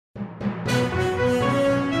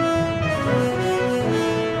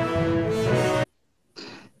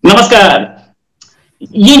नमस्कार।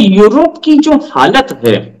 ये यूरोप की जो हालत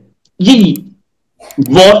है, ये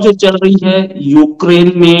वॉर जो चल रही है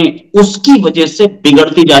यूक्रेन में, उसकी वजह से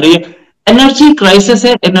बिगड़ती जा रही है। एनर्जी क्राइसिस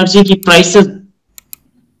है, एनर्जी की प्राइसेस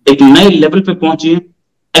एक नए लेवल पे पहुंची है।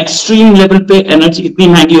 एक्सट्रीम लेवल पे एनर्जी इतनी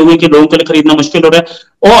महंगी हो गई कि लोगों के लिए खरीदना मुश्किल हो रहा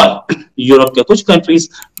है। और यूरोप के कुछ कंट्रीज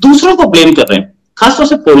दूसरों को ब्लेम कर रहे हैं, खासतौर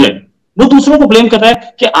से पोलैंड। वो दूसरों को ब्लेम कर रहा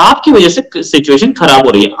है कि आपकी वजह से सिचुएशन खराब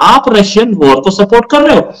हो रही है, आप रशियन वॉर को सपोर्ट कर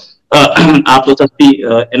रहे हो। आपको सस्ती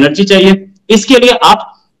एनर्जी चाहिए, इसके लिए आप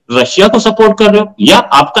रशिया को सपोर्ट कर रहे हो, या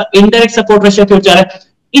आपका इनडायरेक्ट सपोर्ट रशिया की ओर जा रहा है।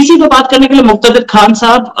 इसी पे बात करने के लिए मुक्तदिर खान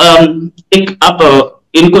साहब, एक अब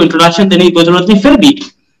इनको इंट्रोडक्शन देने की कोई जरूरत नहीं, फिर भी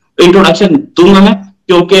इंट्रोडक्शन दूंगा मैं,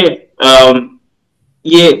 क्योंकि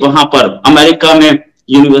ये वहां पर अमेरिका में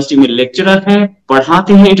यूनिवर्सिटी में लेक्चरर हैं,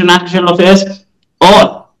 पढ़ाते हैं इंटरनेशनल अफेयर्स,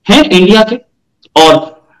 और हैं इंडिया के, और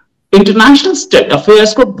इंटरनेशनल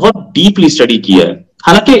अफेयर्स को बहुत डीपली स्टडी किया है।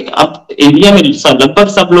 हालांकि अब इंडिया में लगभग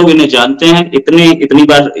सब लोग इन्हें जानते हैं, इतनी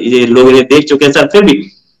बार ये लोग इन्हें देख चुके हैं। सर फिर भी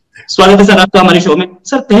स्वागत है सर आपका हमारे शो में।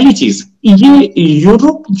 सर पहली चीज, ये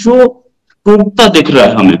यूरोप जो टूटता दिख रहा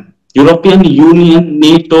है हमें, यूरोपियन यूनियन,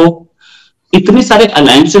 नेटो, इतने सारे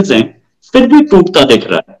अलायंसेस हैं, फिर भी टूटता दिख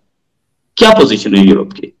रहा है। क्या पोजीशन है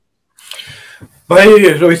यूरोप की? भाई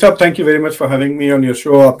रोहित साहब, thank you very much for having me on your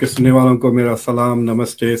show. आपके सुनने वालों को मेरा सलाम,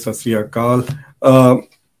 नमस्ते, सत श्री अकाल।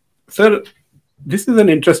 Sir, this is an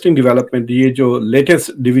interesting development. ये जो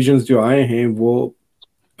लेटेस्ट डिविजन्स जो आए हैं, वो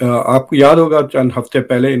आपको याद होगा चंद हफ्ते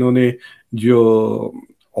पहले इन्होंने जो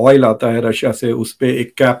ऑयल आता है रशिया से, उस पे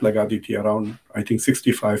एक कैप लगा दी थी, अराउंड आई थिंक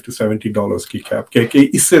 $65 to $70 की कैप, कि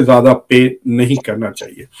इससे ज्यादा पे नहीं करना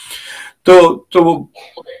चाहिए।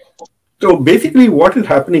 तो basically what is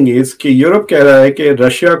happening is कि यूरोप कह रहा है कि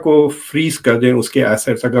रशिया को फ्रीज कर दें उसके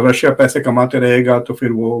एसेट्स। अगर रशिया पैसे कमाते रहेगा तो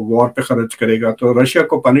फिर वो वॉर पे खर्च करेगा, तो रशिया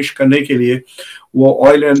को पनिश करने के लिए वो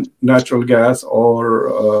ऑयल एंड नेचुरल गैस और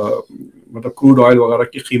मतलब क्रूड ऑयल वगैरह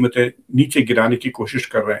की कीमतें नीचे गिराने की कोशिश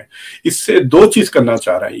कर रहे हैं। इससे दो चीज करना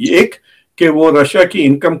चाह रहे हैं। एक कि वो रशिया की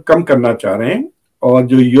इनकम कम करना चाह रहे हैं, और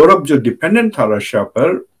जो यूरोप जो डिपेंडेंट था रशिया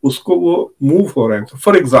पर, उसको वो मूव हो रहे हैं। तो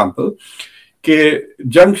फॉर एग्जाम्पल कि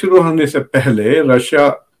जंग शुरू होने से पहले रशिया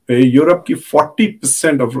यूरोप की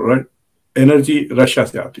 40% ऑफ एनर्जी रशिया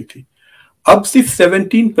से आती थी, अब सिर्फ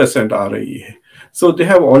 17% आ रही है। सो they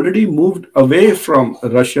have already moved away from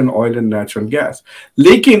Russian oil and natural gas.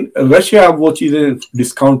 लेकिन रशिया वो चीजें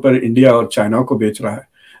डिस्काउंट पर इंडिया और चाइना को बेच रहा है,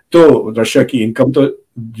 तो रशिया की इनकम तो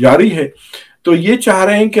जारी है। तो ये चाह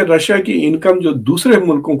रहे हैं कि रशिया की इनकम जो दूसरे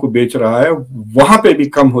मुल्कों को बेच रहा है वहां पे भी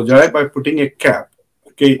कम हो जाए, बाय पुटिंग ए कैप,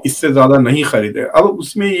 कि इससे ज्यादा नहीं खरीदे। अब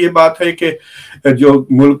उसमें ये बात है कि जो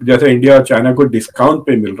मुल्क जैसे इंडिया और चाइना को डिस्काउंट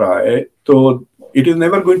पे मिल रहा है, तो it is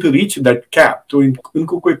never going to reach that cap, तो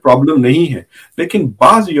इनको कोई प्रॉब्लम नहीं है। लेकिन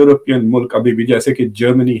बाज यूरोपियन मुल्क अभी भी, जैसे कि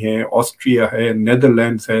जर्मनी है, ऑस्ट्रिया है,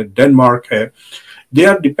 नेदरलैंड्स है, डेनमार्क है, they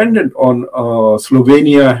are dependent on,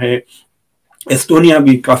 Slovenia है, एस्टोनिया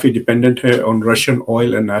भी काफी डिपेंडेंट है on Russian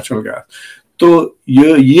oil and natural gas. तो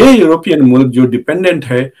ये यूरोपियन मुल्क जो डिपेंडेंट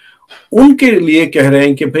है, उनके लिए कह रहे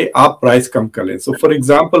हैं कि भाई आप प्राइस कम कर लें। सो फॉर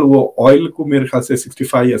एग्जांपल वो ऑयल को मेरे ख्याल से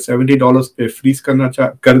 $65 या $70 पे फ्रीज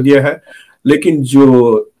कर दिया है, लेकिन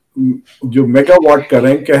जो मेगावाट कर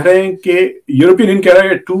रहे हैं, कह रहे हैं कि यूरोपियन यूनियन कह रहा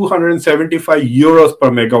है €275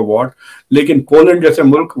 पर मेगावाट, लेकिन पोलैंड जैसे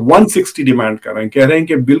मुल्क 160 डिमांड कर रहे हैं, कह रहे हैं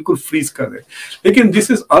कि बिल्कुल फ्रीज कर दें। लेकिन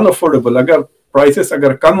दिस इज अनअफोर्डेबल। अगर प्राइसेस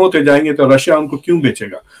अगर कम होते जाएंगे तो रशिया उनको क्यों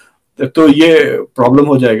बेचेगा? तो ये प्रॉब्लम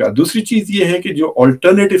हो जाएगा। दूसरी चीज ये है कि जो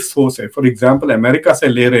ऑल्टरनेटिव सोर्स है, फॉर एग्जांपल अमेरिका से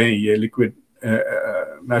ले रहे हैं ये लिक्विड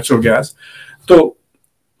नेचुरल गैस, तो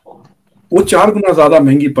वो 4 गुना ज्यादा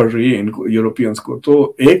महंगी पड़ रही है इनको, यूरोपियंस को।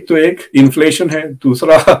 तो एक इन्फ्लेशन है,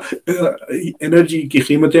 दूसरा एनर्जी की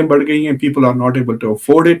कीमतें बढ़ गई हैं, people are not able to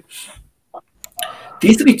afford it.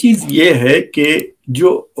 तीसरी चीज ये है कि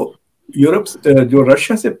जो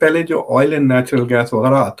रशिया से पहले जो ऑयल एंड नेचुरल गैस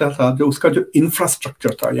वगैरह आता था, जो उसका जो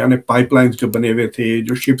इंफ्रास्ट्रक्चर था, यानी पाइपलाइंस जो बने हुए थे,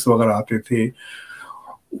 जो शिप्स वगैरह आते थे,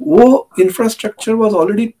 वो infrastructure was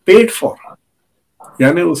already paid for,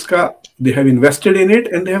 यानी उसका they have invested in it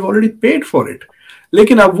and they have already paid for it.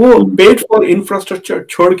 लेकिन अब वो पेड फॉर इंफ्रास्ट्रक्चर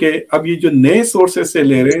छोड़ के अब ये जो नए सोर्सेज से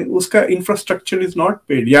ले रहे हैं, उसका इंफ्रास्ट्रक्चर इज नॉट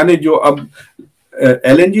पेड। यानी जो अब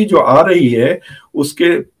एलएनजी जो आ रही है,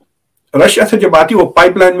 उसके रशिया से जब आती है वो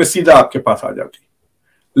पाइपलाइन में सीधा आपके पास आ जाती,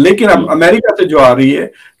 लेकिन अब अमेरिका से जो आ रही है,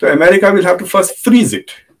 तो America will have to first freeze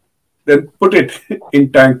it, then put it in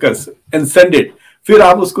tankers and send it, फिर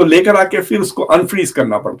आप उसको लेकर आके फिर उसको अनफ्रीज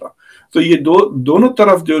करना पड़ता। तो ये दोनों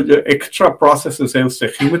तरफ जो एक्स्ट्रा प्रोसेसेस है, उससे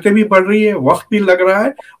कीमतें भी बढ़ रही है, वक्त भी लग रहा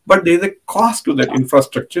है, but there is a cost to that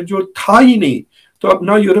infrastructure जो था ही नहीं। तो अब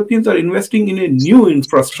now Europeans are investing in a new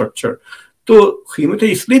infrastructure. तो कीमतें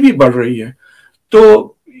इसलिए भी बढ़ रही है।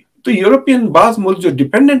 तो यूरोपियन बाज मुल्क जो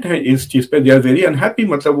डिपेंडेंट है इस चीज पे, दे आर वेरी अनहैप्पी,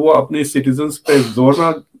 मतलब वो अपने सिटीजन्स पे जोर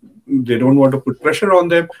ना, they don't want to put pressure on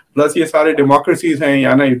them. Plus ये सारे डेमोक्रेसीज हैं,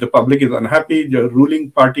 या ना, if the public is unhappy, the ruling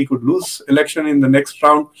party could loose election in the next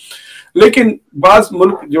round. लेकिन बाज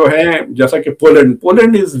मुल्क जो है, जैसा कि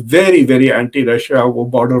Poland is very very anti Russia, वो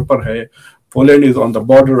बॉर्डर पर है। Poland is on the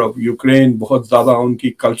border of Ukraine, बहुत ज्यादा उनकी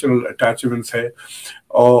कल्चरल अटैचमेंट्स है,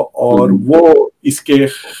 और वो इसके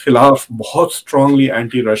खिलाफ बहुत स्ट्रांगली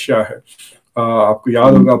एंटी रशिया है। आपको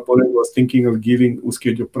याद होगा, Poland was thinking of giving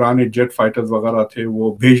उसके जो पुराने जेट फाइटर्स वगैरह थे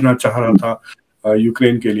वो भेजना चाह रहा था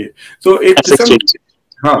यूक्रेन के लिए। तो एक किस्म,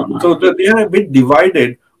 हाँ, तो they are a bit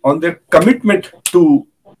divided on their commitment to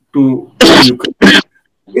to Ukraine.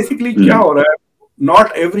 Basically क्या हो रहा है,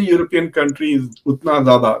 नॉट एवरी यूरोपियन कंट्री उतना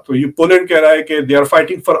ज्यादा, तो ये पोलैंड कह रहा है कि they are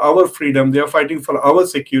fighting for our freedom, they are fighting for our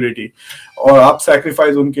security, और आप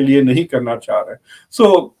सैक्रिफाइस उनके लिए नहीं करना चाह रहे।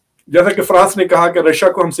 सो जैसा कि फ्रांस ने कहा कि रशिया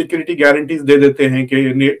को हम सिक्योरिटी गारंटीज दे देते हैं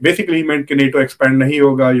कि बेसिकली मींट कि नेटो एक्सपैंड नहीं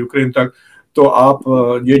होगा यूक्रेन तक, तो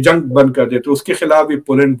आप ये जंग बंद कर देते, तो उसके खिलाफ भी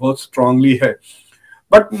पोलैंड बहुत स्ट्रांगली है।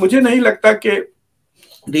 बट मुझे नहीं लगता कि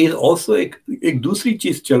देयर इज आल्सो एक दूसरी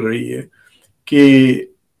चीज चल रही है कि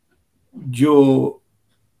जो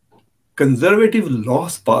कंजर्वेटिव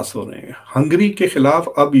लॉस पास हो रहे हैं हंगरी के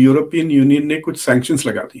खिलाफ, अब यूरोपियन यूनियन ने कुछ सैंक्शंस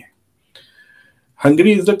लगा दिए।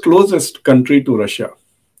 Hungary is the closest country to Russia,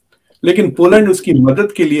 लेकिन पोलैंड उसकी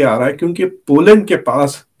मदद के लिए आ रहा है, क्योंकि पोलैंड के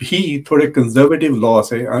पास भी थोड़े कंजर्वेटिव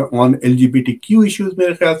लॉस है ऑन LGBTQ इश्यूज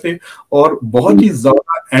मेरे ख्याल से, और बहुत ही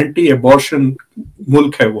ज्यादा एंटी एबॉर्शन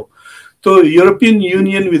मुल्क है वो। तो European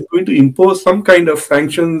union is going to impose some kind of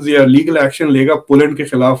sanctions या लीगल एक्शन लेगा पोलैंड के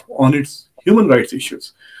खिलाफ on it's human rights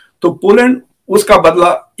issues. तो पोलैंड उसका बदला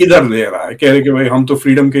इधर ले रहा है, कह रहे कि भाई हम तो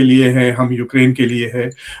फ्रीडम के लिए हैं, हम यूक्रेन के लिए है,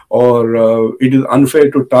 और it is unfair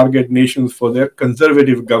to target Nations for their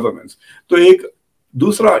conservative governments. तो एक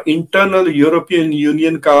दूसरा इंटरनल यूरोपियन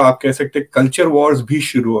यूनियन का आप कह सकते हैं कल्चर वॉर्स भी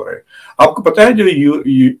शुरू हो रहे हैं। आपको पता है, जो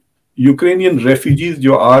यूक्रेनियन रेफ्यूजीज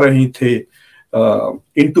जो आ रही थे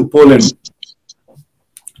इनटू पोलैंड,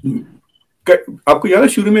 आपको याद है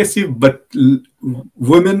शुरू में सिर्फ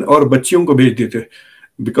वुमेन और बच्चियों को भेज देते,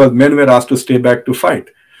 because main where asked to stay back to fight.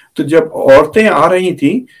 तो जब औरतें आ रही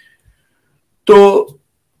थी तो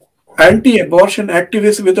anti abortion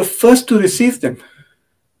activist were the first to receive them,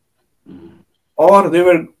 और दे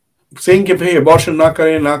वर सेइंग कि भाई एबॉर्शन ना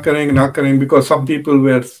करें ना करें ना करें, बिकॉज सम पीपल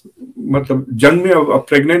वेर, मतलब जंग में अब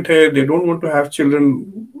प्रेग्नेंट है, they don't want to have children,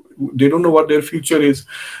 they don't know what their future is.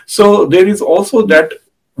 So there is also that,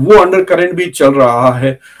 वो अंडर करंट भी चल रहा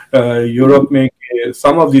है यूरोप में,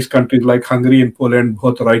 some of these countries like Hungary and Poland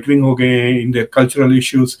बहुत राइट विंग हो गए हैं in their cultural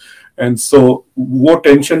issues, and so वो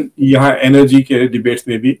टेंशन यहाँ एनर्जी के डिबेट्स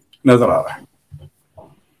में भी नजर आ रहा है।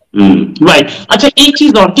 राइट। अच्छा, एक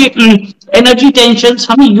चीज और कि एनर्जी टेंशन,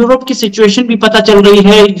 हमें यूरोप की सिचुएशन भी पता चल रही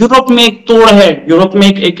है, यूरोप में एक तोड़ है, यूरोप में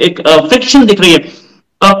एक फ्रिक्शन दिख रही है।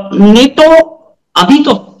 नेटो अभी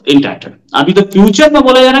तो इंटैक्ट है, अभी तो फ्यूचर में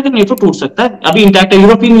बोला जा रहा है कि नेटो टूट सकता है, अभी इंटैक्ट है,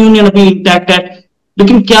 यूरोपियन यूनियन अभी इंटैक्ट है,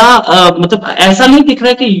 लेकिन क्या मतलब ऐसा नहीं दिख रहा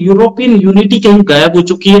है कि यूरोपियन यूनिटी कहीं गायब हो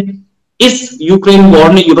चुकी है? इस यूक्रेन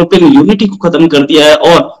वॉर ने यूरोपियन यूनिटी को खत्म कर दिया है।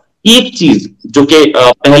 और एक चीज जो कि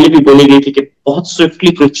पहले भी बोली गई थी कि बहुत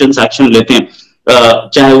स्विफ्टली क्रिश्चियंस एक्शन लेते हैं,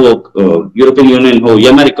 चाहे वो यूरोपियन यूनियन हो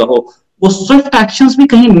या अमेरिका हो, वो स्विफ्ट एक्शंस भी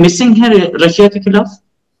कहीं मिसिंग है रशिया के खिलाफ।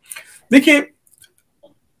 देखिए,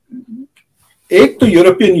 एक तो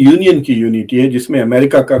यूरोपियन यूनियन की यूनिटी है जिसमें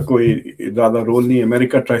अमेरिका का कोई ज्यादा रोल नहीं,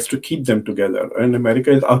 America tries to keep them together and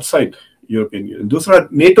America is outside European union. दूसरा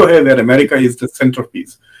नेटो है, where America is the centre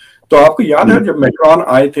piece. तो आपको याद है जब मैक्रॉन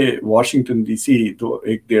आए थे वॉशिंगटन DC, तो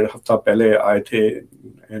 1-1.5 हफ्ता पहले आए थे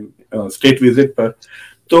स्टेट विजिट पर,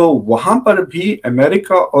 तो वहां पर भी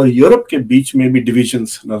अमेरिका और यूरोप के बीच में भी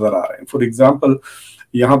डिविजन्स नजर आ रहे हैं। फॉर एग्जांपल,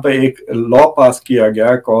 यहाँ पे एक लॉ पास किया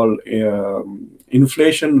गया कॉल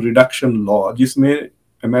इन्फ्लेशन रिडक्शन लॉ, जिसमें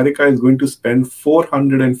America is going to spend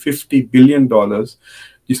 $450 billion,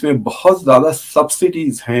 जिसमें बहुत ज्यादा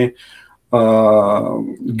सब्सिडीज हैं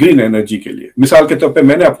ग्रीन एनर्जी के लिए। मिसाल के तौर पे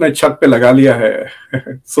मैंने अपने छत पे लगा लिया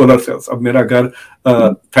है सोलर सेल्स, अब मेरा घर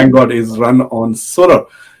thank God is run on solar,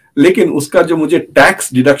 लेकिन उसका जो मुझे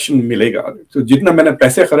टैक्स डिडक्शन मिलेगा, तो जितना मैंने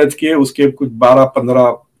पैसे खर्च किए उसके कुछ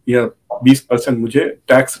 12-15 या 20% मुझे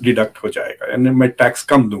टैक्स डिडक्ट हो जाएगा, यानी मैं टैक्स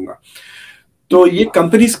कम दूंगा। तो ये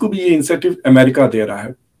कंपनीज को भी ये इंसेंटिव अमेरिका दे रहा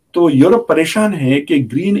है। तो यूरोप परेशान है कि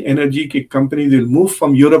ग्रीन एनर्जी की companies will move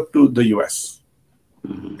from Europe to the US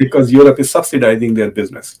because Europe is subsidising their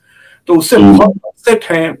business. तो उससे बहुत अपसेट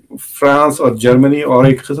हैं फ्रांस और जर्मनी, और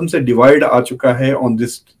एक किस्म से डिवाइड आ चुका है on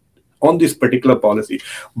this on this particular policy.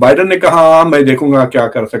 Biden ने कहा हाँ मैं देखूंगा क्या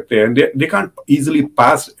कर सकते हैं. They can't easily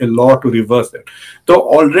pass a law to reverse that. So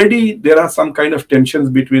already there are some kind of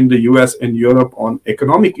tensions between the US and Europe on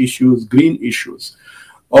economic issues, green issues.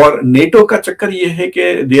 और NATO का चक्कर ये है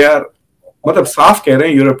कि they are मतलब साफ कह रहे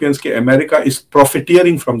हैं यूरोपियंस के America is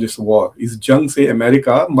profiteering from this war. इस जंग से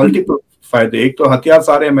अमेरिका मल्टीपल फायदे, एक तो हथियार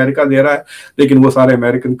सारे अमेरिका दे रहा है लेकिन वो सारे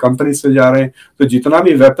अमेरिकन कंपनी से जा रहे हैं. तो जितना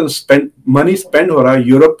भी वेपन मनी स्पेंड हो रहा है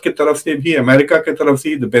यूरोप की तरफ से भी अमेरिका की तरफ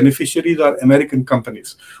से, the beneficiaries are American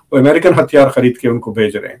companies. वो अमेरिकन हथियार खरीद के उनको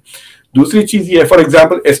भेज रहे हैं. दूसरी चीज ये, फॉर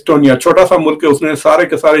एग्जाम्पल एस्टोनिया छोटा सा मुल्क है, उसने सारे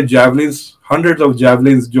के सारे जैवलिन्स, हंड्रेड्स ऑफ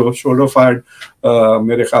जैवलिन्स जो शोल्डर फायर्ड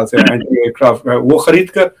मेरे ख्याल से एंटी एयरक्राफ्ट है वो खरीद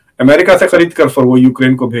कर अमेरिका से खरीद कर फिर वो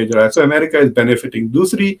यूक्रेन को भेज रहा है. So America is benefiting.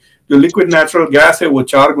 दूसरी जो लिक्विड नेचुरल गैस है वो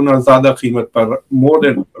 4 गुना ज्यादा कीमत पर मोर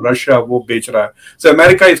देन रशिया वो बेच रहा है. So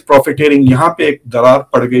America is profiteering. यहाँ पे एक दरार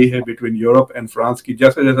पड़ गई है बिटवीन यूरोप एंड फ्रांस की.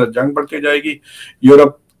 जैसे जैसे जंग बढ़ती जाएगी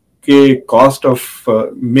यूरोप के cost of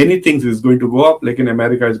many things is going to go up, लेकिन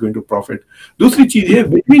America is going to profit. दूसरी चीज है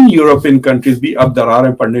बिटवीन यूरोपियन कंट्रीज भी अब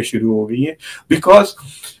दरारें पड़ने शुरू हो गई हैं, बिकॉज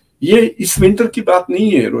ये इस विंटर की बात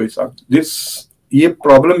नहीं है रोहित साहब. ये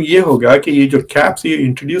प्रॉब्लम ये होगा कि ये जो कैप्स ये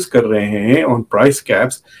इंट्रोड्यूस कर रहे हैं on price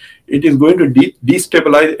caps, it is going to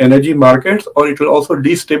destabilise energy markets और it will also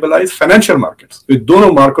destabilise financial markets. तो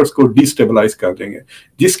दोनों मार्केट्स को डिस्टेबलाइज कर देंगे,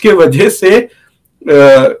 जिसके वजह से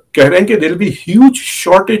कह रहे हैं कि there will be huge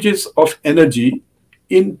shortages of energy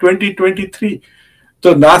in 2023.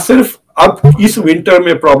 तो ना सिर्फ अब इस विंटर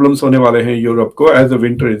में प्रॉब्लम्स होने वाले हैं यूरोप को as the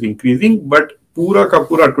winter is increasing, but पूरा का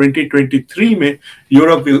पूरा 2023 में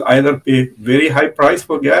यूरोप विल आइदर पे very high price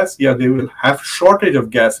for gas या they will have shortage of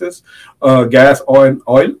gases, gas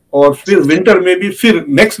oil. और फिर विंटर में भी, फिर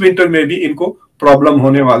नेक्स्ट विंटर में भी इनको प्रॉब्लम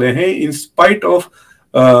होने वाले हैं इन स्पाइट ऑफ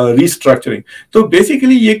रिस्ट्रक्चरिंग. तो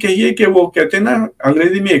बेसिकली ये कहिए कि वो कहते हैं ना,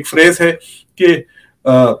 अंग्रेजी में एक फ्रेज है कि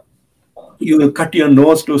you will cut your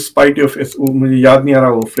nose to spite your face. मुझे याद नहीं आ रहा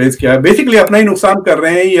वो फ्रेज क्या है. बेसिकली अपना ही नुकसान कर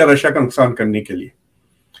रहे हैं या रशिया का नुकसान करने के लिए.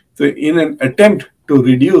 तो in an attempt to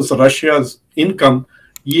reduce Russia's income,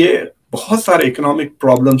 ये बहुत सारे इकोनॉमिक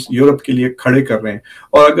प्रॉब्लम्स यूरोप के लिए खड़े कर रहे हैं.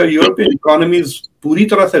 और अगर यूरोपियन इकोनॉमीज पूरी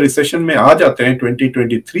तरह से रिसेशन में आ जाते हैं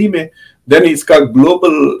 2023 में, देन इसका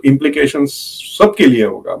ग्लोबल इम्प्लीकेशन सबके लिए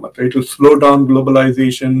होगा. मतलब it will slow down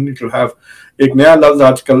globalisation. It will have, एक नया लफ्ज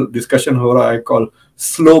आजकल डिस्कशन हो रहा है कॉल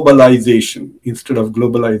स्लोबलाइजेशन इंस्टेड ऑफ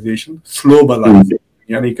ग्लोबलाइजेशन. स्लोबलाइजेशन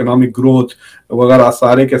यानी इकोनॉमिक ग्रोथ वगैरह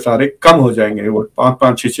सारे के सारे कम हो जाएंगे. वो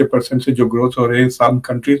 5-6% से जो ग्रोथ हो रहे हैं some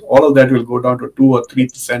countries, all of that will go down to 2 or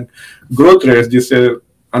 3% growth rate, जिससे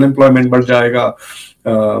अनएम्प्लॉयमेंट बढ़ जाएगा,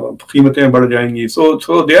 कीमतें बढ़ जाएंगी.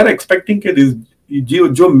 सो दे आर एक्सपेक्टिंग कि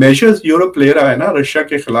जो मेजर्स यूरोप ले रहा है ना रशिया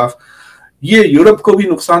के खिलाफ, ये यूरोप को भी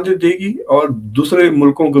नुकसान देगी और दूसरे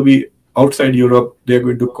मुल्कों को भी outside Europe they are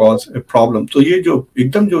going to cause a problem. तो ये जो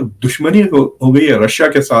एकदम जो दुश्मनी हो गई है रशिया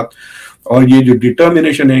के साथ, और ये जो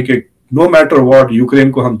डिटर्मिनेशन है कि नो मैटर व्हाट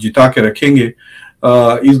यूक्रेन को हम जिता के रखेंगे,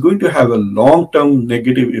 is going to have a long term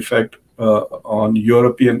negative effect on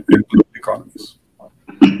European economies.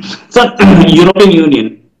 Sir, European union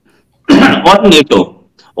और नेटो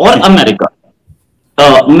और अमेरिका,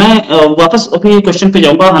 मैं वापस अपने क्वेश्चन पे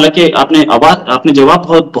जाऊंगा. हालांकि आपने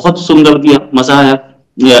जवाब बहुत सुंदर दिया, मजा आया,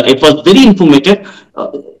 इट वाज वेरी इंफॉर्मेटिव.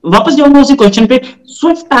 वापस जाऊंगा उसी क्वेश्चन पे.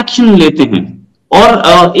 स्विफ्ट एक्शन लेते हैं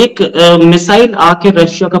और एक मिसाइल आके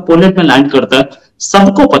रशिया का पोलैंड में लैंड करता है.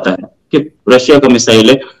 सबको पता है कि रशिया का मिसाइल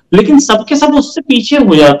है, लेकिन सबके सब उससे पीछे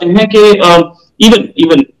हो जाते हैं कि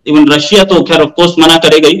इवन रशिया तो खैर ऑफ कोर्स मना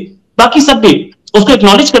करेगा ही, बाकी सब भी उसको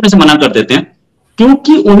एक्नॉलेज करने से मना कर देते हैं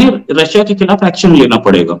क्योंकि उन्हें रशिया के खिलाफ एक्शन लेना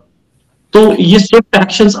पड़ेगा. तो ये स्विफ्ट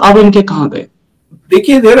एक्शंस अब इनके कहां गए?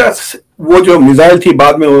 देखिए, वो जो मिसाइल थी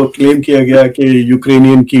बाद में वो क्लेम किया गया कि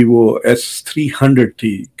यूक्रेनियन की वो S-300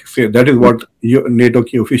 थी. दैट इज व्हाट नेटो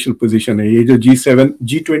की ऑफिशियल पोजीशन है. ये जो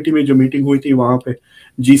G20 में जो मीटिंग हुई थी, वहां पे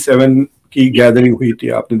G7 की गैदरिंग हुई थी,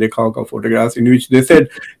 आपने देखा होगा photographs, in which they said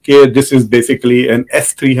कि this is basically N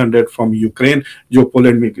S-300 from Ukraine जो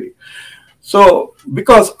पोलैंड में गई. सो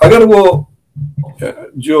बिकॉज अगर वो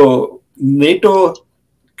जो नेटो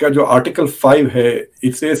का जो आर्टिकल 5 है,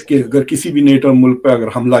 इट सेज कि अगर किसी भी नेटो मुल्क पे अगर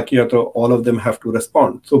हमला किया तो all of them have to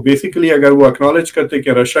respond. So basically अगर वो एक्नॉलेज करते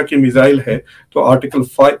कि रशिया की मिसाइल है तो आर्टिकल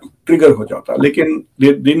 5 ट्रिगर हो जाता, लेकिन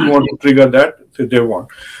they didn't want to trigger that, so they want.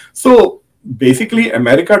 So basically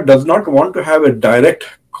America does not want to have a direct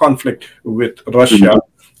conflict with Russia.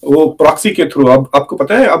 वो प्रॉक्सी के थ्रू, अब आपको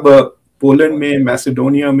पता है, अब पोलैंड में,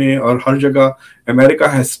 मैसेडोनिया में और हर जगह America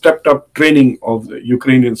has stepped up training of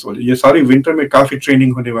Ukrainians. ये सारी विंटर में काफी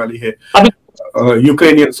ट्रेनिंग होने वाली है.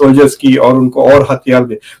 यूक्रेनियन सोल्जर्स की और उनको और हथियार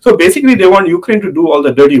दे. So basically they want Ukraine to do all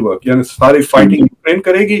the dirty work, यानी सारी फाइटिंग यूक्रेन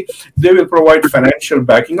करेगी, they will provide financial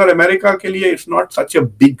backing. और अमेरिका के लिए it's not such a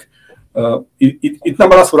big, इतना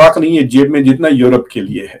बड़ा सुराख नहीं है जेब में जितना यूरोप के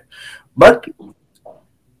लिए है. बट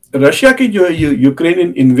रशिया की जो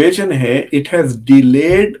यूक्रेनियन इन्वेजन है, इट हैज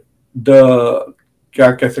डिलेड द, क्या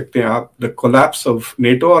कह सकते हैं आप, द कोलैप्स ऑफ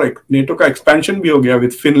नेटो. और नेटो का एक्सपेंशन भी हो गया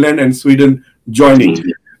with Finland and Sweden joining.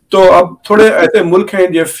 तो अब थोड़े ऐसे मुल्क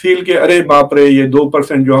हैं जो फील के अरे बाप रे, ये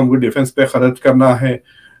 2% जो हमको डिफेंस पे खर्च करना है,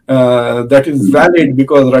 that is valid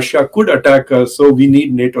because Russia could attack, so we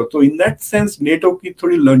need NATO. तो इन दैट सेंस नेटो की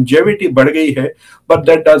थोड़ी लॉन्जेविटी बढ़ गई है, but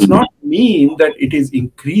that does not mean that it is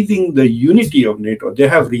increasing the unity of NATO. They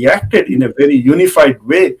have reacted in a very unified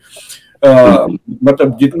वे.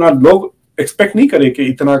 मतलब जितना लोग expect नहीं करे कि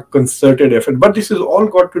इतना concerted effort, but this is all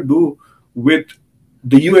got to do with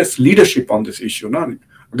the US leadership on this issue ना.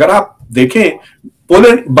 अगर आप देखें,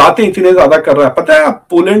 पोलैंड बातें इतने ज्यादा कर रहा है, पता है आप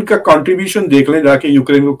पोलैंड का कंट्रीब्यूशन देख लें जाके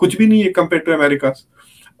यूक्रेन को, कुछ भी नहीं है कंपेयर टू अमेरिका.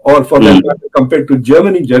 और for that compare to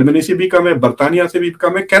Germany, Germany से भी कम है, बर्तानिया से भी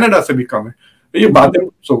कम है, कनाडा से भी कम है. ये बातें,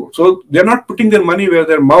 सो they are not putting their money where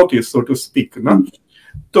their mouth is, so to speak ना.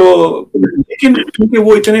 तो लेकिन क्योंकि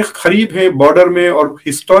वो इतने करीब है बॉर्डर में और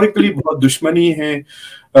हिस्टोरिकली बहुत दुश्मनी है,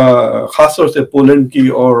 खासतौर से पोलैंड की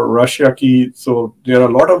और रशिया की, so there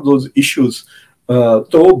are lot of those issues.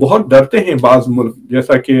 तो वो बहुत डरते हैं बाज मुल्क,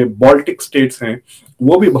 जैसा कि बाल्टिक स्टेट्स हैं,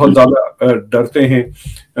 वो भी बहुत ज्यादा डरते हैं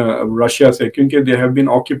रशिया से, क्योंकि they have been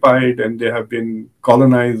occupied and they have been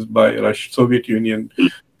colonised bye Soviet union.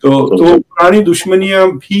 तो पुरानी दुश्मनियां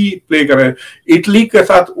भी प्ले कर रहे हैं. इटली के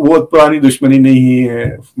साथ वो पुरानी दुश्मनी नहीं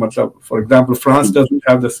है, मतलब for example France doesn't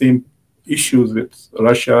have the same issues with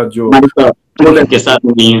Russia जो पोलैंड के साथ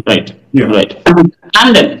नहीं है. Right right.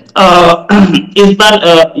 एंड इस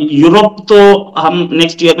बार यूरोप, तो हम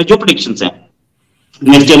नेक्स्ट ईयर में जो प्रेडिक्शंस हैं,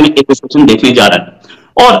 नेक्स्ट ईयर में एक रिसेशन देखने जा रहा है.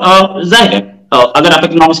 और जाहिर है अगर आप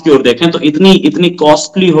इकोनॉमिक्स की ओर देखें तो इतनी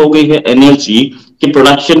कॉस्टली हो गई है एनर्जी कि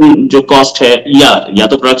प्रोडक्शन जो कॉस्ट है, या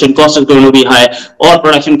तो production cost is going to be high, और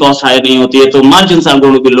प्रोडक्शन कॉस्ट हाई नहीं होती है तो margin are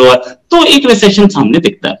going to be lower, तो एक रिसेशन सामने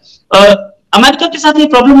दिखता है. अमेरिका के साथ ये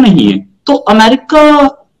प्रॉब्लम नहीं है, तो अमेरिका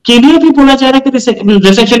के लिए भी बोला जा रहा है कि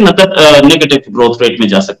रिसेशन मतलब नेगेटिव ग्रोथ रेट में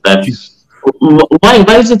जा सकता है.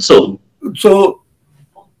 Why is it so? सो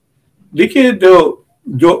देखिए,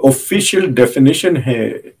 जो ऑफिशियल डेफिनेशन है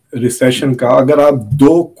रिसेशन का, अगर आप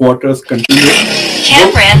 2 क्वार्टर्स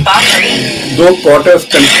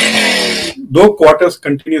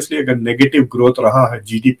कंटिन्यूसली अगर नेगेटिव ग्रोथ रहा है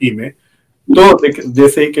जीडीपी में, तो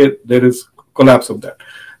जैसे कि there is collapse of that.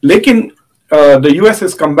 लेकिन the US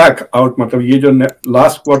is come back out, मतलब ये जो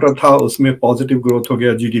लास्ट क्वार्टर था उसमें पॉजिटिव ग्रोथ हो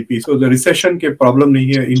गया जीडीपी. सो द रिसेशन के प्रॉब्लम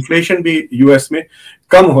नहीं है. इन्फ्लेशन भी यूएस में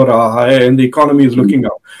कम हो रहा है and the economy is looking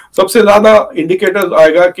up. सबसे ज्यादा इंडिकेटर्स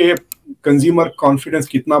आएगा कि कंज्यूमर कॉन्फिडेंस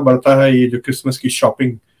कितना बढ़ता है, ये जो क्रिसमस की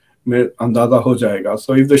शॉपिंग में अंदाजा हो जाएगा.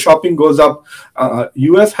 So if the shopping goes up,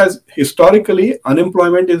 US has historically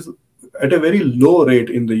unemployment is at a very low rate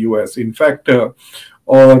in the US. In fact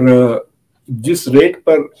और जिस रेट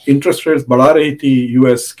पर इंटरेस्ट रेट्स बढ़ा रही थी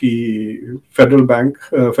यूएस की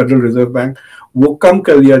फेडरल रिजर्व बैंक, वो कम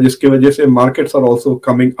कर दिया, जिसकी वजह से markets are also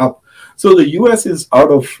coming up. So the US is out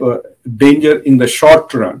of danger in the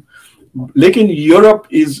short run. लेकिन Europe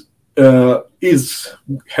is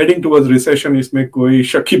heading towards recession, इसमें कोई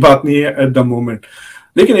शक की बात नहीं है at the moment.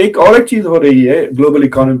 लेकिन एक चीज हो रही है ग्लोबल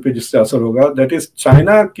इकोनॉमी पे जिससे असर होगा, दैट इज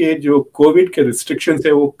चाइना के जो कोविड के रिस्ट्रिक्शंस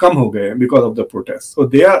है वो कम हो गए because of the protest. So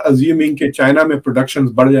they are assuming कि चाइना में प्रोडक्शन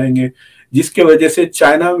बढ़ जाएंगे, जिसके वजह से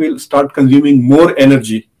China will start consuming more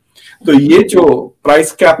energy. तो ये जो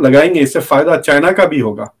प्राइस कैप लगाएंगे, इससे फायदा चाइना का भी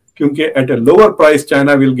होगा, क्योंकि at a lower price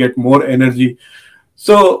China will get more energy.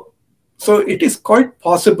 So it is quite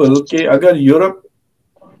possible कि अगर यूरोप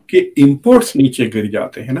के इंपोर्ट्स नीचे गिर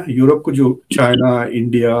जाते हैं ना, यूरोप को जो चाइना,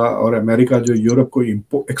 इंडिया और अमेरिका जो यूरोप को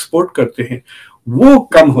एक्सपोर्ट करते हैं वो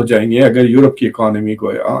कम हो जाएंगे अगर यूरोप की इकोनॉमी को.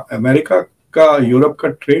 अमेरिका का यूरोप का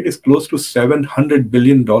trade is close to $700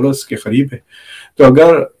 billion के करीब है. तो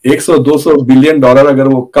अगर 100-200 बिलियन डॉलर अगर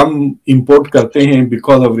वो कम इंपोर्ट करते हैं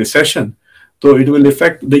बिकॉज ऑफ रिसेशन, तो it will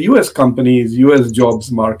effect the US companies, US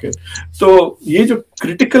jobs market. तो ये जो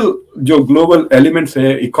क्रिटिकल जो ग्लोबल एलिमेंट्स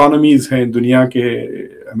है, इकोनॉमीज हैं दुनिया के,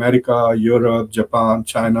 America, Europe, Japan,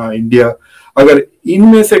 China, India, अगर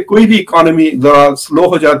इनमें से कोई भी इकोनॉमी जरा स्लो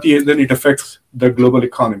हो जाती है, then it affects the global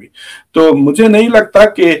economy. तो मुझे नहीं लगता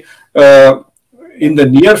कि in the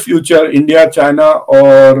near future India, China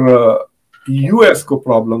और यूएस को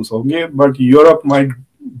प्रॉब्लम्स होंगे, but Europe might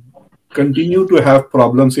continue to have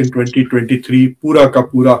problems in 2023 पूरा का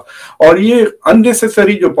पूरा। और ये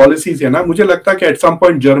अननेसेसरी जो पॉलिसीज है ना, मुझे लगता है कि at some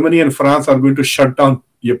point Germany and France are going to shut down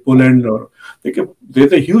ये पोलैंड। और देखिए there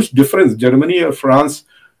is a huge difference, Germany और फ्रांस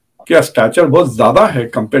क्या स्टैचर बहुत ज्यादा है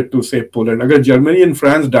कंपेयर टू से पोलैंड। अगर जर्मनी एंड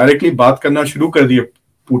फ्रांस डायरेक्टली बात करना शुरू कर दिए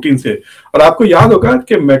पुतिन से, और आपको याद होगा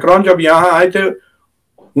कि मैक्रोन जब यहाँ आए थे,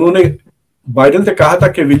 उन्होंने बाइडेन से कहा था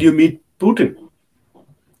कि विल यू मीट पुतिन,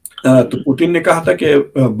 तो पुतिन ने कहा था कि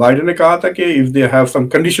बाइडेन ने कहा था कि if they have some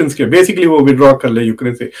conditions के बेसिकली वो विड्रॉ कर ले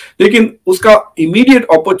यूक्रेन से। लेकिन उसका इमीडिएट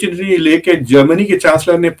अपॉर्चुनिटी लेके जर्मनी के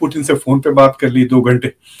चांसलर ने पुतिन से फोन पे बात कर ली 2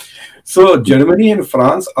 घंटे। So Germany and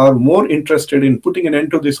France are more interested in putting an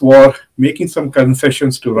end to this war, making some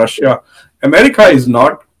concessions to Russia. America is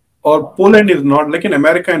not, or Poland is not. लेकिन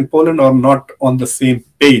America and Poland are not on the same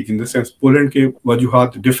page in the sense Poland के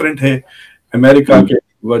वजूहात different है, America के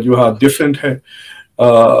वजूहात different है।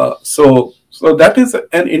 So that is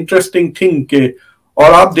an interesting thing के,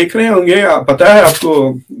 और आप देख रहे होंगे, पता है आपको,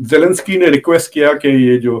 जेलेंस्की ने रिक्वेस्ट किया कि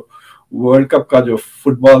ये जो वर्ल्ड कप का जो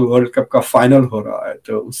फुटबॉल वर्ल्ड कप का फाइनल हो रहा है,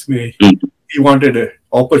 तो उसमें he wanted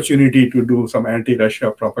opportunity to do some anti Russia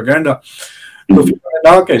propaganda. तो फीफा ने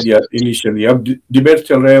ना कह दिया इनिशियली। अब डिबेट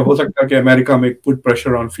चल रहे हैं, हो सकता है कि अमेरिका में put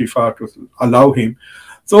pressure on FIFA to allow him.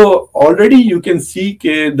 So already you can see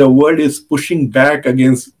के the world is pushing back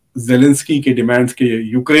against Zelensky के डिमांड्स के।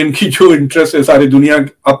 यूक्रेन की जो इंटरेस्ट है, सारी दुनिया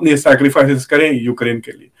अपने सैक्रिफाइसेस करें यूक्रेन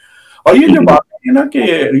के लिए। और ये जो बात है ना कि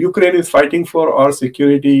Ukraine is fighting for our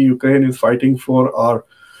security, Ukraine is fighting for our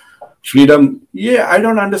freedom, ये आई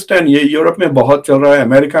डोंट अंडरस्टैंड। ये यूरोप में बहुत चल रहा है,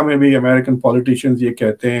 अमेरिका में भी अमेरिकन पॉलिटिशियंस ये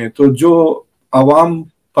कहते हैं। तो जो आवाम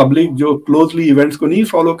पब्लिक जो क्लोजली इवेंट्स को नहीं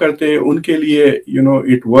फॉलो करते, उनके लिए you know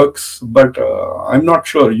it works, but I am not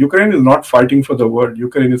sure. Ukraine is not fighting for the world,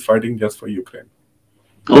 Ukraine is fighting just for Ukraine.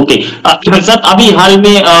 Okay साहब, अभी हाल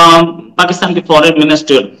में पाकिस्तान के फॉरेन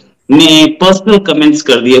मिनिस्टर ने पर्सनल कमेंट्स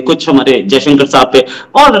कर दिए कुछ हमारे जयशंकर साहब पे,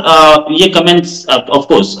 और ये कमेंट्स ऑफ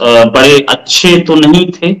कोर्स बड़े अच्छे तो नहीं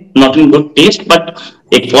थे, not in good taste,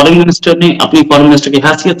 but एक फॉरेन मिनिस्टर ने अपनी फॉरेन मिनिस्टर की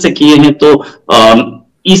हैसियत से किए हैं, तो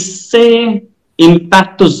इससे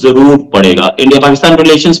इम्पैक्ट तो जरूर पड़ेगा इंडिया पाकिस्तान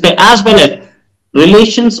रिलेशंस पे, as well as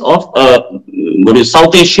relations of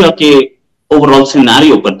south Asia के ओवरऑल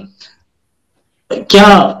सिनेरियो पर।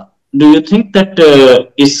 क्या डू यू थिंक दैट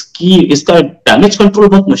इसका डैमेज कंट्रोल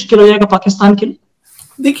बहुत मुश्किल हो जाएगा पाकिस्तान के लिए?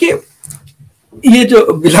 देखिए, ये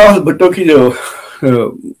जो बिलावल भुट्टो की जो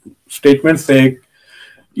स्टेटमेंट्स है,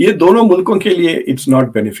 ये दोनों मुल्कों के लिए इट्स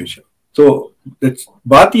नॉट बेनिफिशियल। तो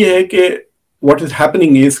बात यह है कि व्हाट इज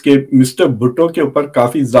हैपनिंग इज कि मिस्टर भुट्टो के ऊपर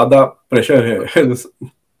काफी ज्यादा प्रेशर है।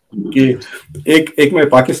 कि एक मैं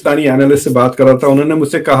पाकिस्तानी एनालिस्ट से बात कर रहा था, उन्होंने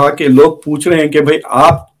मुझसे कहा कि लोग पूछ रहे हैं कि भाई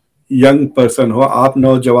आप यंग पर्सन हो, आप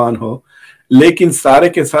नौजवान हो, लेकिन सारे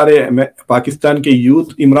के सारे पाकिस्तान के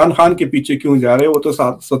यूथ इमरान खान के पीछे क्यों जा रहे हैं? वो तो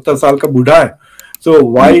 70 साल का बूढ़ा है। So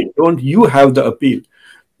why don't you have the appeal?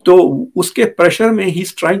 तो उसके प्रेशर में he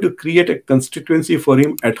is trying to create a constituency for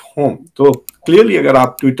him at home. तो क्लियरली अगर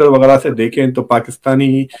आप ट्विटर वगैरह से देखें तो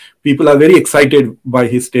Pakistani people are very excited by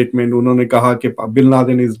his statement. उन्होंने कहा कि bin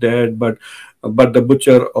Laden is dead but the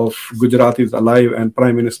butcher of Gujarat is alive and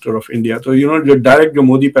Prime Minister of India। तो जो डायरेक्ट जो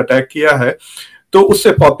मोदी पे अटैक किया है, तो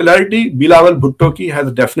उससे पॉपुलैरिटी बिलावल भुट्टो की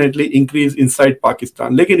has definitely increase inside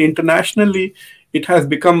Pakistan. लेकिन इंटरनेशनली इट हैज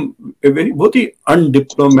बिकम बहुत ही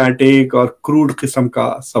अनडिप्लोमेटिक और क्रूड किस्म का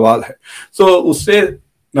सवाल है। सो उससे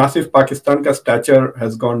ना सिर्फ पाकिस्तान का stature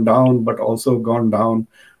has gone down, but also gone down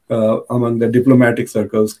among the diplomatic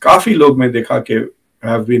circles. काफी लोग मैं देखा कि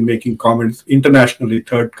have been making comments internationally,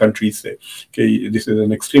 third countries say okay, this is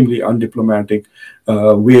an extremely undiplomatic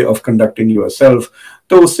way of conducting yourself।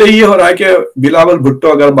 तो उससे ये हो रहा है कि बिलावल भुट्टो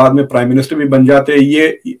अगर बाद में प्राइम मिनिस्टर भी बन जाते,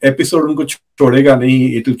 ये एपिसोड उनको छोड़ेगा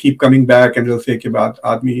नहीं। It will keep coming back and से के बाद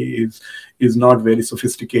आदमी is not very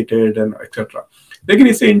sophisticated and etcetera. लेकिन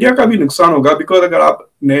इससे इंडिया का भी नुकसान होगा, बिकॉज अगर आप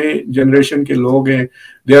नए जनरेशन के लोग हैं,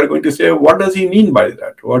 दे आर गोइंग टू से what does he mean by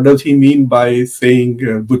that, what does he mean by saying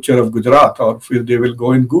butcher of Gujarat, और फिर they will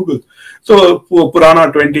go in Google. सो वो पुराना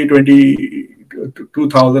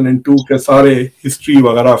 2002 के सारे हिस्ट्री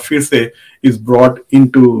वगैरह फिर से is brought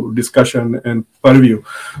into discussion and purview।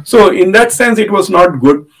 So in that sense it was not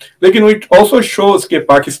good। लेकिन it also shows कि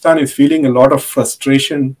Pakistan is feeling a lot of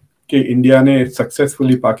frustration कि इंडिया ने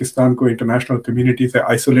सक्सेसफुली पाकिस्तान को इंटरनेशनल कम्युनिटी से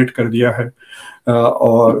आइसोलेट कर दिया है।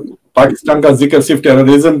 और पाकिस्तान का जिक्र सिर्फ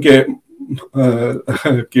टेररिज्म के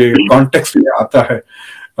कॉन्टेक्स्ट में आता है,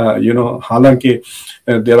 हालांकि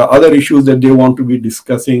there are other issues that they want to be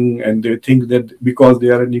discussing and they think that because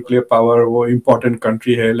they are a nuclear power वो important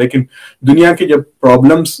country है। लेकिन दुनिया के जब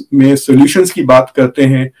प्रॉब्लम्स में सॉल्यूशंस की बात करते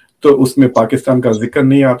हैं तो उसमें पाकिस्तान का जिक्र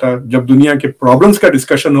नहीं आता। जब दुनिया के प्रॉब्लम्स का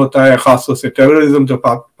डिस्कशन होता है, खासतौर से टेररिज्म, तो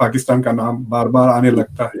पाकिस्तान का नाम बार बार आने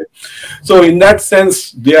लगता है। सो in that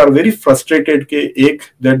sense they are very frustrated कि एक,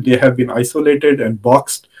 that they have been isolated and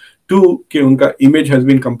boxed, to, कि उनका image has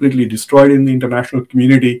been completely destroyed in the international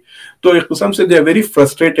community. तो एक किस्म से दे आर वेरी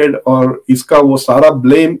फ्रस्ट्रेटेड, और इसका वो सारा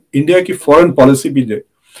ब्लेम इंडिया की फॉरेन पॉलिसी भी दे।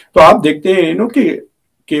 तो आप देखते हैं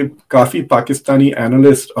कि काफी पाकिस्तानी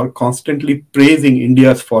एनालिस्ट और constantly praising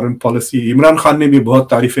India foreign policy. Imran Khan ने भी बहुत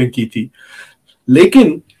तारीफें की थी,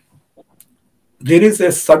 लेकिन there is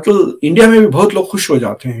a subtle, India में भी बहुत लोग खुश हो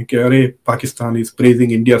जाते हैं कि अरे Pakistan is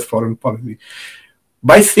praising India foreign policy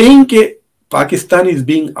by saying कि Pakistan is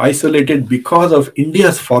being isolated because of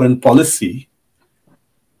India's foreign policy.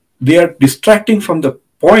 They are distracting from the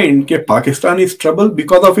point that Pakistan is troubled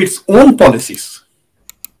because of its own policies.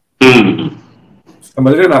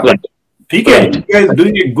 समझ रहे ना? ठीक है, India is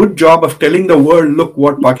doing a good job of telling the world, look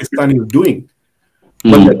what Pakistan is doing.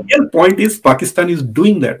 But the real point is Pakistan is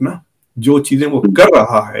doing that, ना? जो चीजें वो कर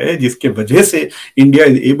रहा है, जिसके वजह से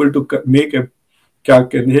India is able to make a क्या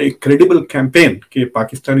कहते हैं, क्रेडिबल कैंपेन कि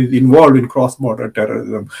Pakistan is involve in cross border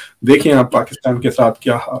terrorism. देखिए आप पाकिस्तान के साथ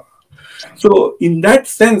क्या हाल। सो in that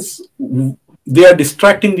sense they are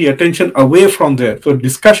distracting the attention away from there. तो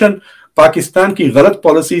डिस्कशन पाकिस्तान की गलत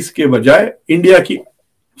पॉलिसीज के बजाय इंडिया की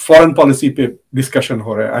फॉरेन पॉलिसी पे डिस्कशन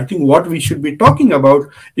हो रहा है। I think what we should be talking about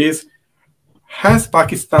is, has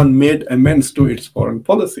Pakistan made amends to it's foreign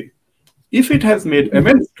policy? If it has made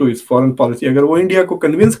amends to its foreign policy, अगर वो इंडिया को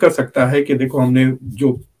कन्विंस कर सकता है कि देखो हमने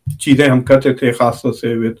जो चीजें हम करते थे खासतौर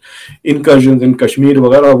से विद इनकर्जन इन कश्मीर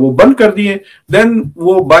वगैरह वो बंद कर दिए, देन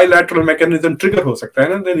वो बायलैटरल मैकेनिज्म ट्रिगर हो सकता है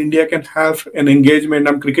ना। Then India can have an engagement.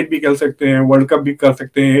 हम क्रिकेट भी खेल सकते हैं, वर्ल्ड कप भी कर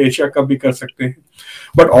सकते हैं, एशिया कप भी कर सकते हैं,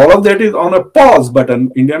 but all of that is on a pause button.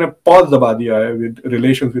 India ने पॉज दबा दिया है with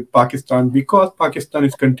relations with Pakistan, because Pakistan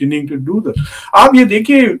is continuing to do that. आप ये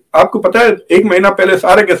देखिए, आपको पता है एक महीना पहले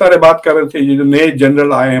सारे के सारे बात कर रहे थे, ये जो नए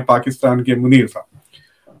जनरल आए हैं पाकिस्तान के, मुनीर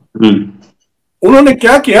साहब, उन्होंने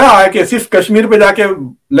क्या किया, आके सिर्फ कश्मीर पे जाके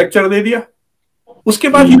लेक्चर दे दिया, उसके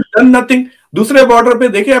बाद ही डन नथिंग। दूसरे बॉर्डर पे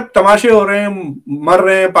देखिए अब तमाशे हो रहे हैं, मर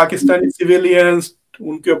रहे हैं पाकिस्तानी सिविलियंस,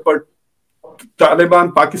 उनके ऊपर तालिबान,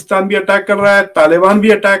 पाकिस्तान भी अटैक कर रहा है, तालिबान भी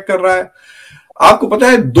अटैक कर रहा है। आपको पता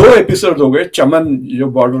है 2 एपिसोड हो गए चमन जो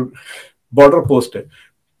बॉर्डर पोस्ट है।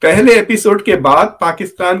 पहले एपिसोड के बाद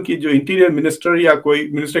पाकिस्तान की जो इंटीरियर मिनिस्टर या कोई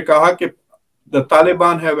मिनिस्टर कहा कि the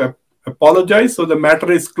Taliban have apologize, so the matter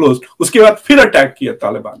is closed. उसके बाद फिर अटैक किया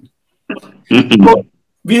तालिबान ने। तो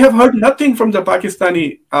we have heard nothing from the Pakistani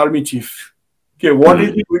army chief कि what is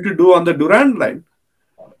he going to do on the Durand line.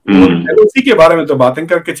 LOC के बारे में तो बातें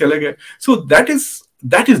करके चले गए। So that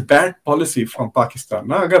is bad policy from Pakistan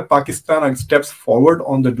ना। अगर Pakistan steps forward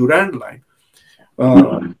on the Durand line,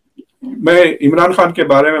 मैं इमरान खान के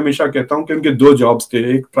बारे में हमेशा कहता हूं कि उनके 2 जॉब्स थे,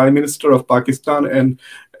 एक prime minister of Pakistan and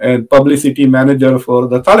publicity manager for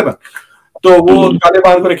the Taliban. तो वो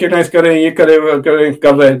तालिबान को रिकॉग्नाइज करें, ये कर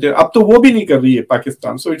रहे थे, अब तो वो भी नहीं कर रही है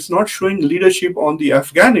Pakistan. So it's not showing leadership on the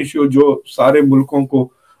Afghan issue जो सारे मुल्कों को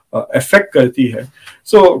अफेक्ट करती है।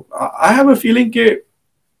 सो आई हैव अ फीलिंग कि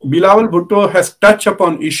Bilawal Bhutto has touch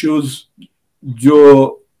upon issues जो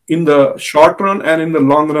in the short run and in the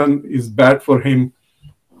long run is bad for him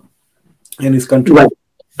and his country.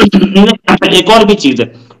 एक और भी चीज है,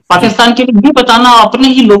 पाकिस्तान के लिए भी बताना अपने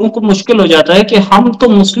ही लोगों को मुश्किल हो जाता है कि हम तो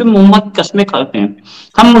मुस्लिम उम्मत कस्में खाते हैं,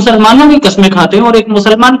 हम मुसलमानों की कस्में खाते हैं, और एक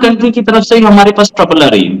मुसलमान कंट्री की तरफ से ही हमारे पास ट्रबल आ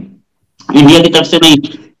रही है, इंडिया की तरफ से नहीं।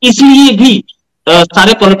 इसलिए भी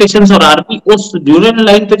सारे पॉलिटिशियंस और आर्मी उस ड्यूरेंट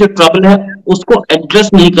लाइन पे जो ट्रबल है उसको एड्रेस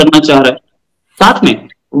नहीं करना चाह रहा है। साथ में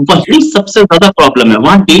वही सबसे ज्यादा प्रॉब्लम है,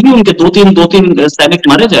 वहां डेली उनके 2-3 सैनिक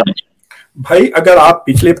मारे जा रहे हैं। भाई अगर आप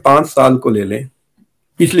पिछले 5 साल को ले लें,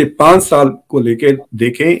 पिछले 5 साल को लेके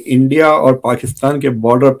देखें, इंडिया और पाकिस्तान के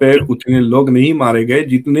बॉर्डर पे उतने लोग नहीं मारे गए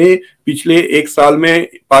जितने पिछले 1 साल में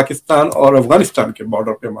पाकिस्तान और अफगानिस्तान के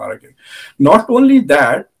बॉर्डर पे मारे गए। नॉट ओनली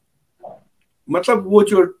दैट, मतलब वो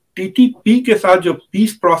जो टीटीपी के साथ जो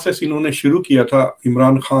पीस प्रोसेस इन्होंने शुरू किया था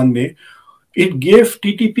इमरान खान ने, it gave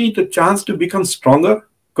TTP the chance to become stronger,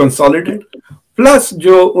 consolidate. Plus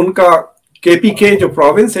जो उनका केपीके जो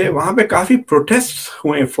प्रोविंस है वहां पे काफी प्रोटेस्ट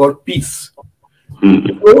हुए फॉर पीस।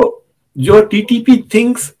 तो जो TTP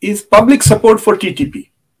thinks is public support for TTP.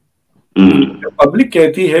 Public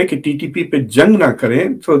कहती है कि टीटीपी पे जंग ना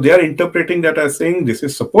करें, so they are interpreting that as saying this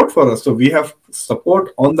is support for us, so we have support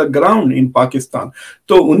on the ground in Pakistan।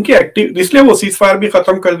 तो उनके एक्टिव, इसलिए वो सीज फायर भी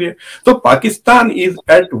खत्म कर दिए। तो Pakistan is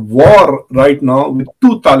at war right now with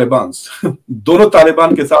 2 तालिबान्स। दोनों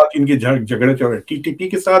तालिबान के साथ इनके झगड़े चल रहे हैं, टीटीपी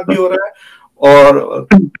के साथ भी हो रहा है और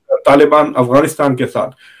तालिबान अफगानिस्तान के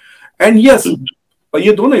साथ। एंड यस, और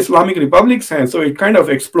ये दोनों इस्लामिक रिपब्लिक्स हैं, so it kind of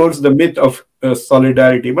explores the myth of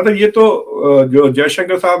solidarity. मतलब ये तो जो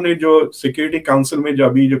जयशंकर साहब ने जो सिक्योरिटी काउंसिल में जो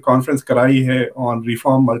अभी जो कॉन्फ्रेंस कराई है ऑन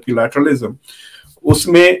रिफॉर्म मल्टीलैटरलिज्म,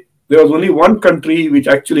 उसमें there was only one country which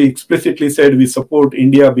actually explicitly said we support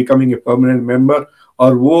India becoming a permanent member,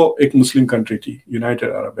 और वो एक मुस्लिम कंट्री थी, यूनाइटेड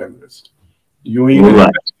अरब एमिरेट्स। यूएई ने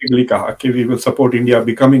स्पेसिफिकली कहा कि we will support India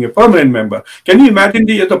becoming a permanent member. Can you imagine,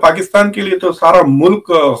 ये तो पाकिस्तान के लिए तो सारा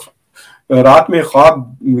मुल्क रात में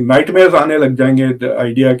ख्वाब नाइटमेयर्स आने लग जाएंगे, द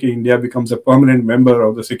आइडिया कि India becomes a permanent member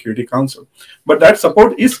of the security council. But that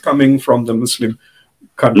support is coming from the Muslim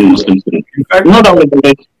countries. In fact, no doubt about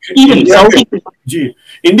it. Even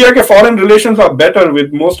India के foreign relations are better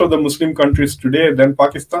with most of the Muslim countries today than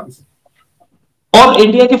Pakistan's. और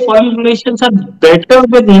India के foreign relations are better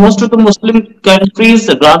with most of the Muslim countries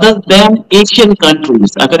rather than Asian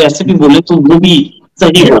countries. अगर ऐसे भी बोले तो वो भी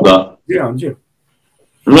सही होगा। जी हाँ जी।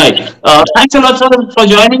 Right, thanks a lot sir for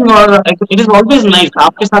joining, और इट इज ऑलवेज नाइस,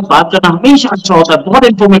 आपके साथ बात करना हमेशा अच्छा होता है, बहुत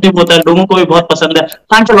इंफॉर्मेटिव होता है, लोगों को भी बहुत पसंद है।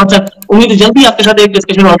 थैंक्स अ लॉट सर, उम्मीद है जल्दी आपके साथ एक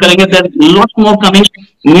डिस्कशन और करेंगे। There lot more coming,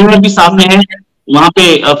 new year भी सामने है, वहां पे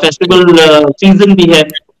फेस्टिवल सीजन भी है,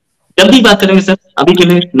 जल्दी बात करेंगे सर। अभी के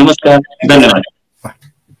लिए नमस्कार, धन्यवाद।